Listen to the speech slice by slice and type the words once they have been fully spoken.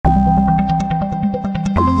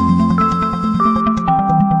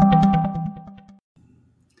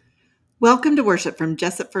Welcome to worship from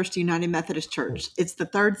Jessup First United Methodist Church. It's the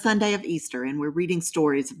third Sunday of Easter, and we're reading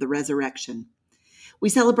stories of the resurrection. We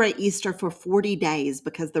celebrate Easter for 40 days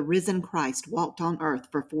because the risen Christ walked on earth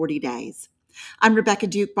for 40 days. I'm Rebecca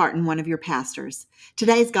Duke Barton, one of your pastors.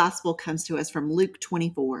 Today's gospel comes to us from Luke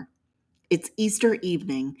 24. It's Easter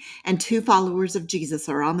evening, and two followers of Jesus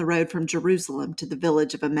are on the road from Jerusalem to the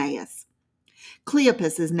village of Emmaus.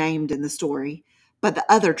 Cleopas is named in the story, but the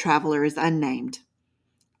other traveler is unnamed.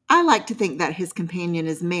 I like to think that his companion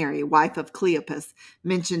is Mary, wife of Cleopas,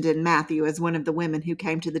 mentioned in Matthew as one of the women who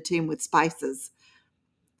came to the tomb with spices.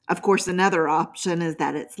 Of course, another option is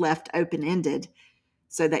that it's left open-ended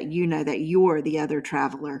so that you know that you're the other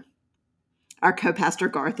traveler. Our co-pastor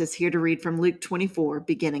Garth is here to read from Luke 24,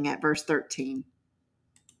 beginning at verse 13.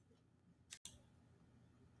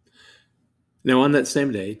 Now on that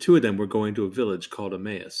same day, two of them were going to a village called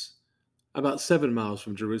Emmaus, about 7 miles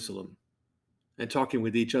from Jerusalem, and talking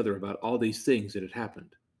with each other about all these things that had happened.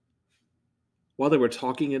 While they were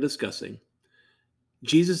talking and discussing,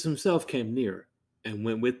 Jesus himself came near and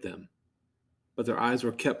went with them, but their eyes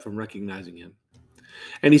were kept from recognizing him.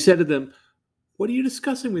 And he said to them, "What are you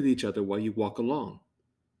discussing with each other while you walk along?"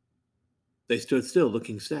 They stood still,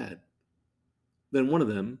 looking sad. Then one of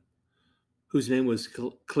them, whose name was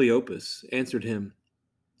Cleopas, answered him,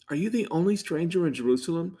 "Are you the only stranger in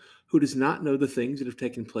Jerusalem who does not know the things that have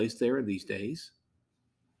taken place there in these days?"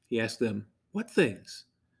 He asked them, "What things?"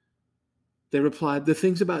 They replied, "The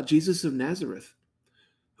things about Jesus of Nazareth,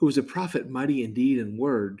 who was a prophet, mighty in deed and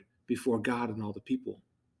word before God and all the people,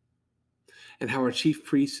 and how our chief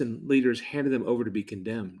priests and leaders handed him over to be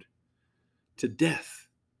condemned to death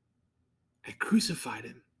and crucified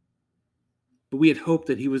him. But we had hoped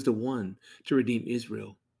that he was the one to redeem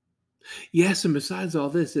Israel. Yes, and besides all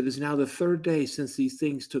this, it is now the third day since these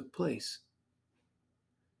things took place.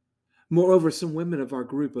 Moreover, some women of our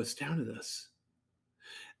group astounded us.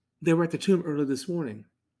 They were at the tomb early this morning,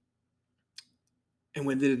 and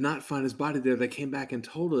when they did not find his body there, they came back and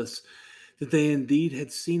told us that they indeed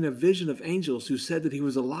had seen a vision of angels who said that he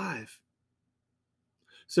was alive.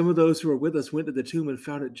 Some of those who were with us went to the tomb and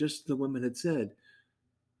found it just as the women had said,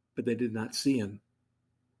 but they did not see him."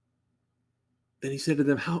 Then he said to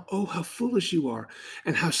them, how foolish you are,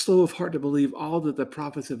 and how slow of heart to believe all that the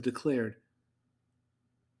prophets have declared.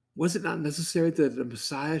 Was it not necessary that the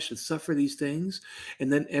Messiah should suffer these things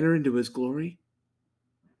and then enter into his glory?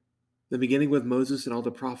 Then, beginning with Moses and all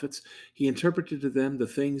the prophets, he interpreted to them the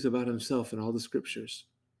things about himself in all the scriptures.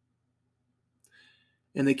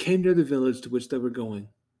 And they came near the village to which they were going.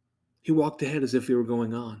 He walked ahead as if he were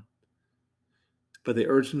going on. But they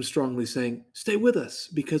urged him strongly, saying, "Stay with us,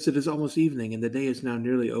 because it is almost evening, and the day is now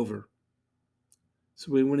nearly over."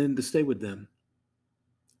 So he went in to stay with them.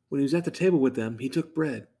 When he was at the table with them, he took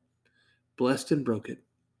bread, blessed and broke it,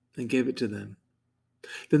 and gave it to them.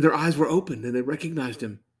 Then their eyes were opened, and they recognized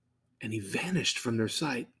him, and he vanished from their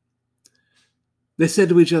sight. They said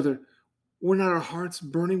to each other, "Were not our hearts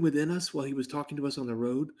burning within us while he was talking to us on the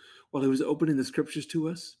road, while he was opening the scriptures to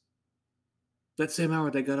us?" That same hour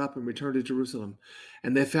they got up and returned to Jerusalem,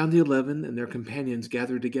 and they found the 11 and their companions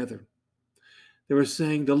gathered together. They were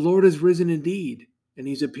saying, "The Lord is risen indeed, and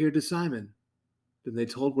he's appeared to Simon." Then they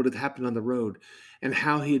told what had happened on the road, and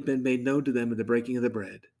how he had been made known to them in the breaking of the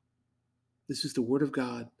bread. This is the word of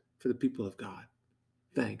God for the people of God.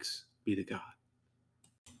 Thanks be to God.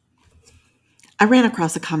 I ran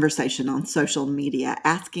across a conversation on social media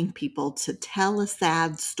asking people to tell a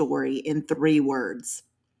sad story in 3 words.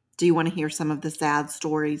 Do you want to hear some of the sad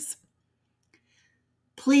stories?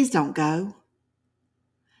 Please don't go.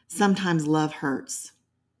 Sometimes love hurts.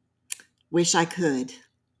 Wish I could.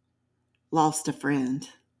 Lost a friend.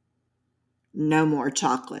 No more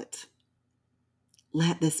chocolate.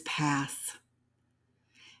 Let this pass.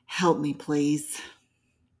 Help me, please.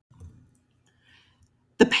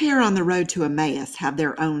 The pair on the road to Emmaus have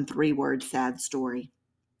their own 3-word sad story.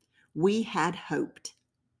 We had hoped.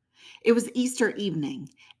 It was Easter evening,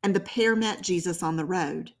 and the pair met Jesus on the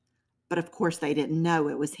road. But of course they didn't know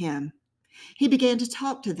it was him. He began to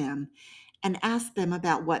talk to them and asked them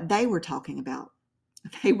about what they were talking about.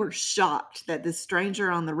 They were shocked that this stranger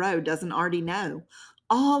on the road doesn't already know.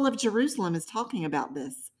 All of Jerusalem is talking about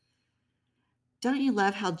this. Don't you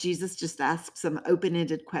love how Jesus just asked some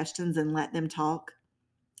open-ended questions and let them talk?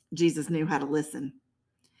 Jesus knew how to listen.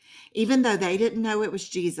 Even though they didn't know it was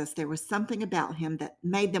Jesus, there was something about him that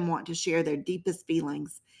made them want to share their deepest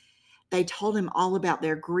feelings. They told him all about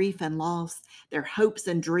their grief and loss, their hopes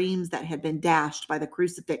and dreams that had been dashed by the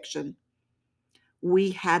crucifixion.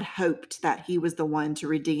 We had hoped that he was the one to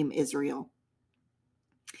redeem Israel.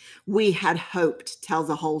 We had hoped tells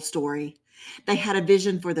a whole story. They had a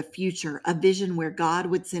vision for the future, a vision where God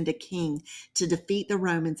would send a king to defeat the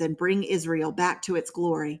Romans and bring Israel back to its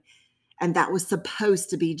glory. And that was supposed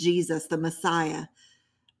to be Jesus, the Messiah.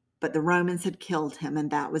 But the Romans had killed him,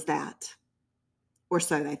 and that was that. Or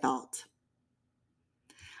so they thought.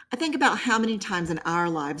 I think about how many times in our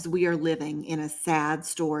lives we are living in a sad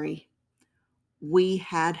story. We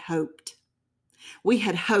had hoped. We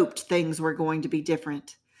had hoped things were going to be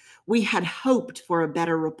different. We had hoped for a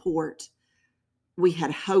better report. We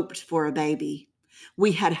had hoped for a baby.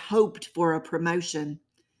 We had hoped for a promotion.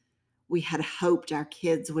 We had hoped our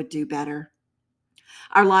kids would do better.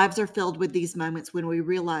 Our lives are filled with these moments when we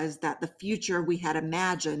realize that the future we had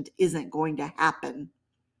imagined isn't going to happen.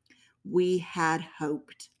 We had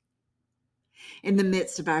hoped. In the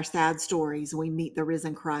midst of our sad stories, we meet the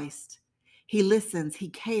risen Christ. He listens, he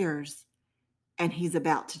cares, and he's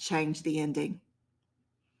about to change the ending.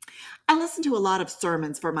 I listen to a lot of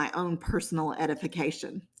sermons for my own personal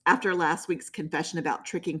edification. After last week's confession about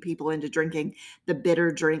tricking people into drinking the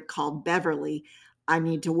bitter drink called Beverly, I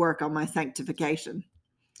need to work on my sanctification.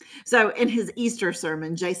 So in his Easter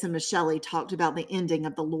sermon, Jason Micheli talked about the ending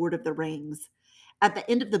of The Lord of the Rings. At the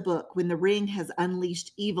end of the book, when the ring has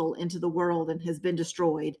unleashed evil into the world and has been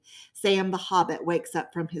destroyed, Sam the Hobbit wakes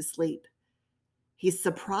up from his sleep. He's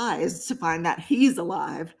surprised to find that he's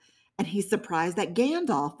alive, and he's surprised that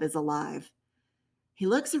Gandalf is alive. He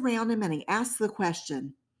looks around him and he asks the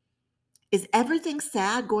question, is everything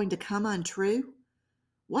sad going to come untrue?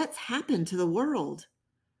 What's happened to the world?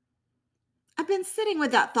 I've been sitting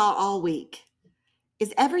with that thought all week.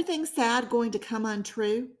 Is everything sad going to come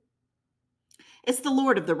untrue? It's the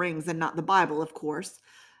Lord of the Rings and not the Bible, of course,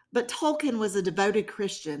 but Tolkien was a devoted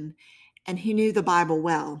Christian and he knew the Bible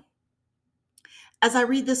well. As I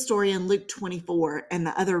read this story in Luke 24 and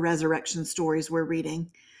the other resurrection stories we're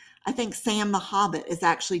reading, I think Sam the Hobbit is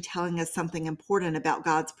actually telling us something important about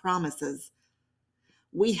God's promises.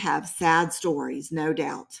 We have sad stories, no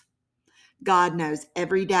doubt. God knows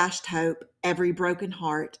every dashed hope, every broken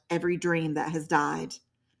heart, every dream that has died.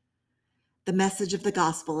 The message of the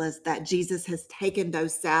gospel is that Jesus has taken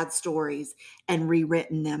those sad stories and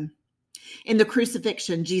rewritten them. In the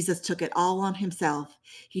crucifixion, Jesus took it all on himself.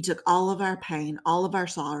 He took all of our pain, all of our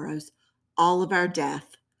sorrows, all of our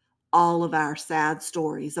death, all of our sad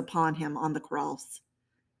stories upon him on the cross.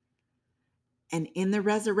 And in the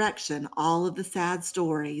resurrection, all of the sad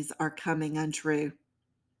stories are coming untrue.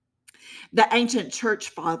 The ancient church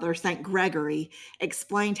father, St. Gregory,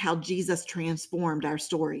 explained how Jesus transformed our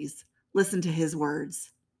stories. Listen to his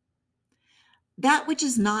words. That which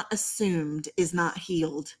is not assumed is not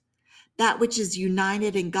healed. That which is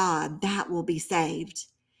united in God, that will be saved.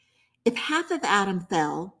 If half of Adam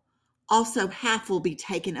fell, also half will be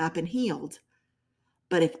taken up and healed.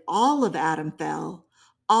 But if all of Adam fell,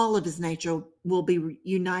 all of his nature will be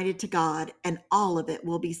united to God and all of it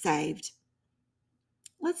will be saved.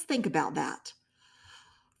 Let's think about that.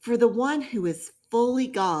 For the one who is fully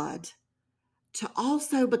God to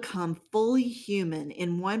also become fully human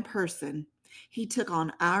in one person, he took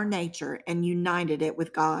on our nature and united it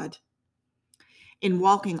with God. In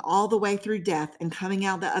walking all the way through death and coming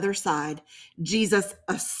out the other side, Jesus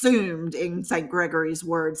assumed, in St. Gregory's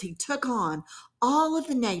words, he took on all of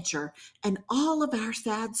the nature and all of our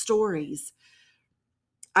sad stories.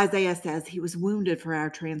 Isaiah says he was wounded for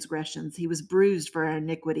our transgressions, he was bruised for our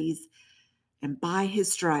iniquities, and by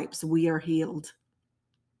his stripes we are healed.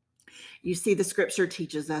 You see, the scripture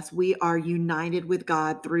teaches us we are united with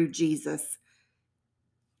God through Jesus,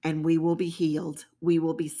 and we will be healed. We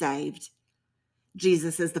will be saved.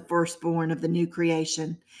 Jesus is the firstborn of the new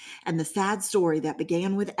creation, and the sad story that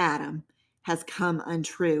began with Adam has come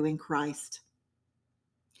untrue in Christ.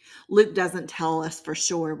 Luke doesn't tell us for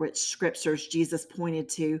sure which scriptures Jesus pointed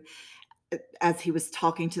to as he was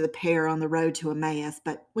talking to the pair on the road to Emmaus,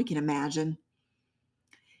 but we can imagine.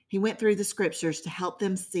 He went through the scriptures to help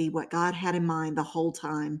them see what God had in mind the whole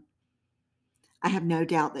time. I have no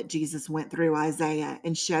doubt that Jesus went through Isaiah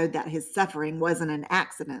and showed that his suffering wasn't an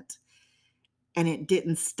accident. And it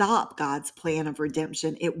didn't stop God's plan of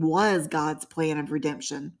redemption. It was God's plan of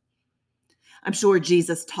redemption. I'm sure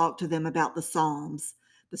Jesus talked to them about the Psalms.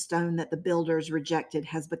 The stone that the builders rejected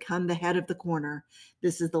has become the head of the corner.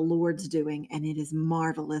 This is the Lord's doing, and it is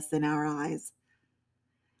marvelous in our eyes.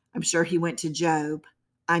 I'm sure he went to Job.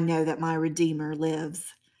 I know that my Redeemer lives.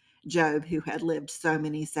 Job, who had lived so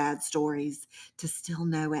many sad stories, to still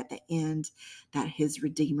know at the end that his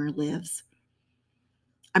Redeemer lives.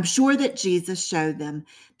 I'm sure that Jesus showed them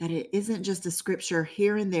that it isn't just a scripture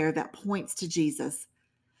here and there that points to Jesus,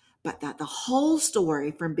 but that the whole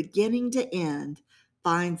story from beginning to end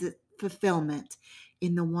finds its fulfillment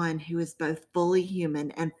in the one who is both fully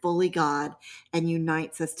human and fully God and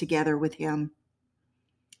unites us together with him.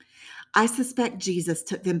 I suspect Jesus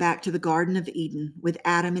took them back to the Garden of Eden with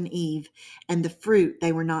Adam and Eve and the fruit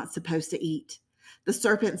they were not supposed to eat. The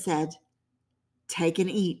serpent said, "Take and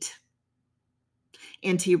eat."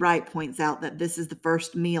 N.T. Wright points out that this is the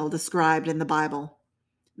first meal described in the Bible.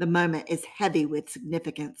 The moment is heavy with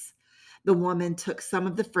significance. The woman took some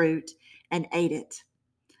of the fruit and ate it,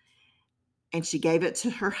 and she gave it to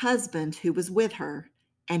her husband who was with her,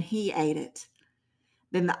 and he ate it.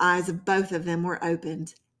 Then the eyes of both of them were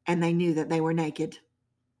opened, and they knew that they were naked.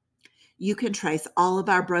 You can trace all of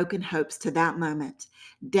our broken hopes to that moment.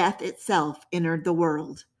 Death itself entered the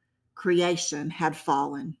world. Creation had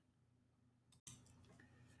fallen.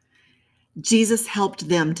 Jesus helped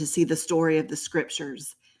them to see the story of the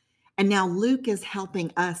scriptures. And now Luke is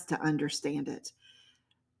helping us to understand it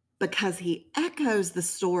because he echoes the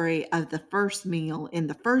story of the first meal in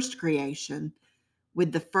the first creation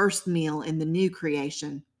with the first meal in the new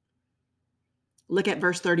creation. Look at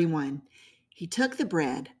verse 31. He took the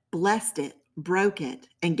bread, blessed it, broke it,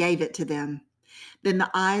 and gave it to them. Then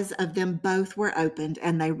the eyes of them both were opened,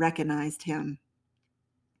 and they recognized him.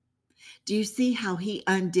 Do you see how he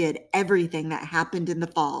undid everything that happened in the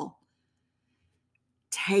fall?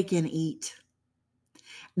 Take and eat.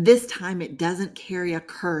 This time it doesn't carry a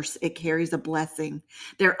curse, it carries a blessing.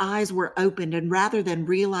 Their eyes were opened, and rather than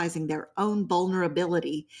realizing their own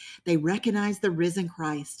vulnerability, they recognized the risen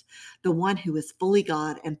Christ, the one who is fully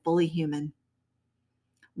God and fully human.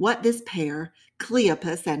 What this pair,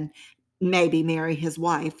 Cleopas and maybe Mary, his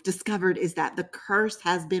wife, discovered is that the curse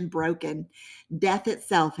has been broken. Death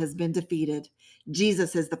itself has been defeated.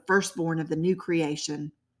 Jesus is the firstborn of the new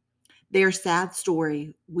creation. Their sad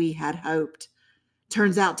story, we had hoped,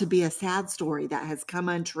 turns out to be a sad story that has come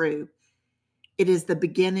untrue. It is the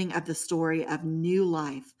beginning of the story of new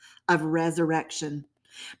life, of resurrection,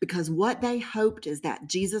 because what they hoped is that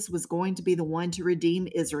Jesus was going to be the one to redeem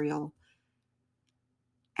Israel.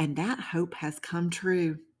 And that hope has come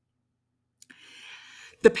true.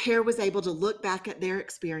 The pair was able to look back at their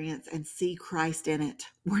experience and see Christ in it.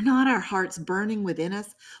 Were not our hearts burning within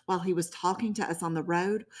us while he was talking to us on the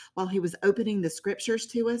road, while he was opening the scriptures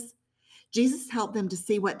to us? Jesus helped them to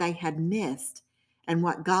see what they had missed and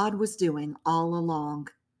what God was doing all along.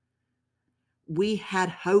 We had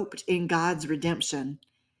hoped in God's redemption,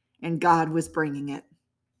 and God was bringing it.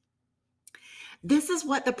 This is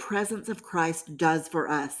what the presence of Christ does for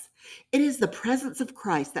us. It is the presence of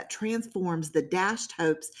Christ that transforms the dashed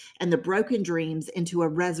hopes and the broken dreams into a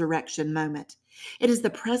resurrection moment. It is the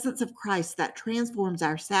presence of Christ that transforms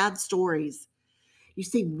our sad stories. You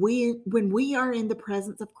see, when we are in the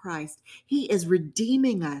presence of Christ, he is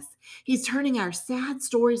redeeming us. He's turning our sad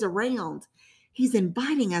stories around. He's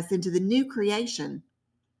inviting us into the new creation.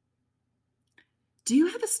 Do you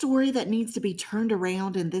have a story that needs to be turned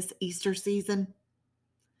around in this Easter season?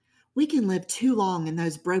 We can live too long in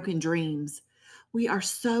those broken dreams. We are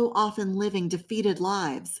so often living defeated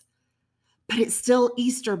lives. But it's still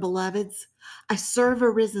Easter, beloveds. I serve a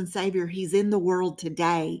risen Savior. He's in the world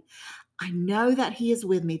today. I know that he is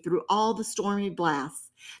with me through all the stormy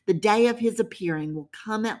blasts. The day of his appearing will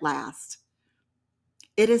come at last.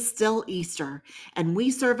 It is still Easter, and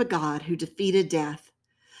we serve a God who defeated death.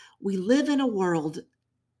 We live in a world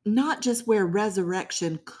not just where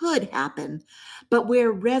resurrection could happen, but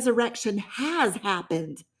where resurrection has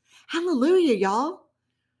happened. Hallelujah, y'all.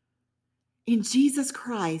 In Jesus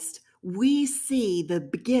Christ, we see the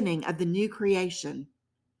beginning of the new creation.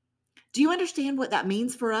 Do you understand what that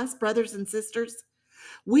means for us, brothers and sisters?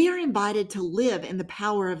 We are invited to live in the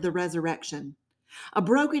power of the resurrection. A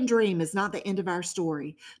broken dream is not the end of our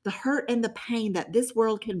story. The hurt and the pain that this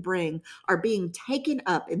world can bring are being taken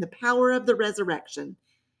up in the power of the resurrection.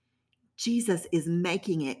 Jesus is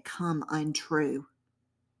making it come untrue.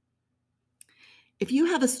 If you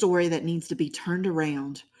have a story that needs to be turned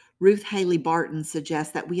around, Ruth Haley Barton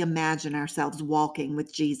suggests that we imagine ourselves walking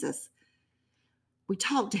with Jesus. We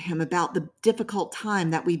talk to him about the difficult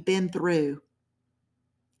time that we've been through.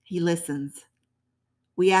 He listens.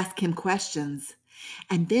 We ask him questions,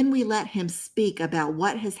 and then we let him speak about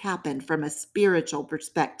what has happened from a spiritual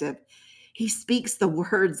perspective. He speaks the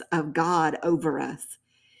words of God over us.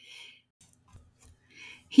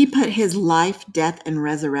 He put his life, death, and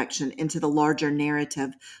resurrection into the larger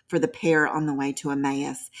narrative for the pair on the way to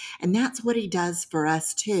Emmaus. And that's what he does for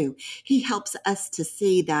us too. He helps us to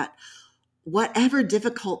see that whatever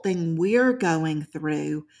difficult thing we're going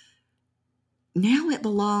through, now it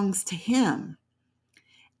belongs to him.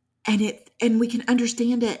 And we can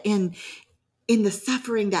understand it in the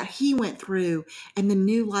suffering that he went through and the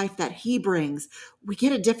new life that he brings, we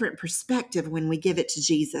get a different perspective when we give it to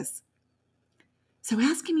Jesus. So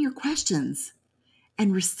ask him your questions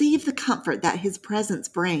and receive the comfort that his presence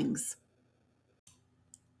brings.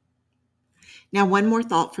 Now, one more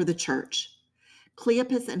thought for the church.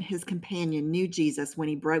 Cleopas and his companion knew Jesus when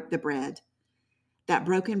he broke the bread. That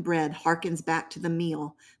broken bread harkens back to the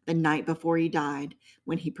meal the night before he died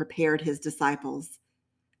when he prepared his disciples.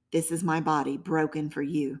 This is my body broken for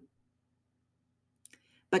you.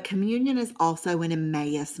 But communion is also an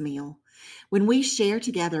Emmaus meal. When we share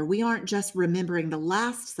together, we aren't just remembering the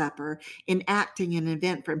Last Supper, enacting an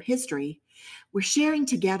event from history. We're sharing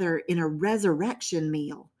together in a resurrection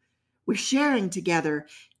meal. We're sharing together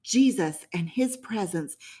Jesus and his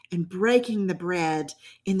presence and breaking the bread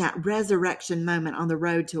in that resurrection moment on the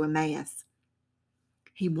road to Emmaus.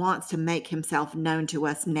 He wants to make himself known to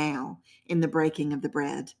us now in the breaking of the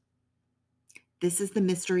bread. This is the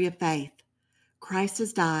mystery of faith. Christ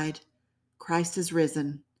has died. Christ is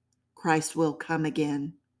risen. Christ will come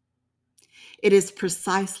again. It is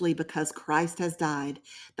precisely because Christ has died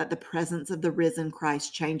that the presence of the risen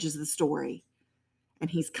Christ changes the story, and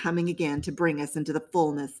he's coming again to bring us into the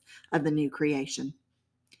fullness of the new creation.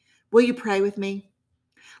 Will you pray with me?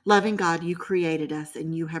 Loving God, you created us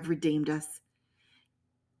and you have redeemed us.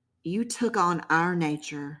 You took on our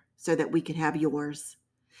nature so that we could have yours.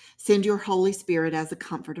 Send your Holy Spirit as a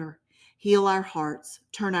comforter. Heal our hearts,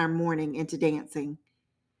 turn our mourning into dancing,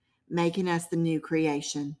 making us the new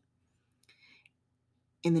creation.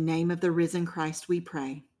 In the name of the risen Christ we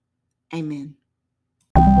pray. Amen.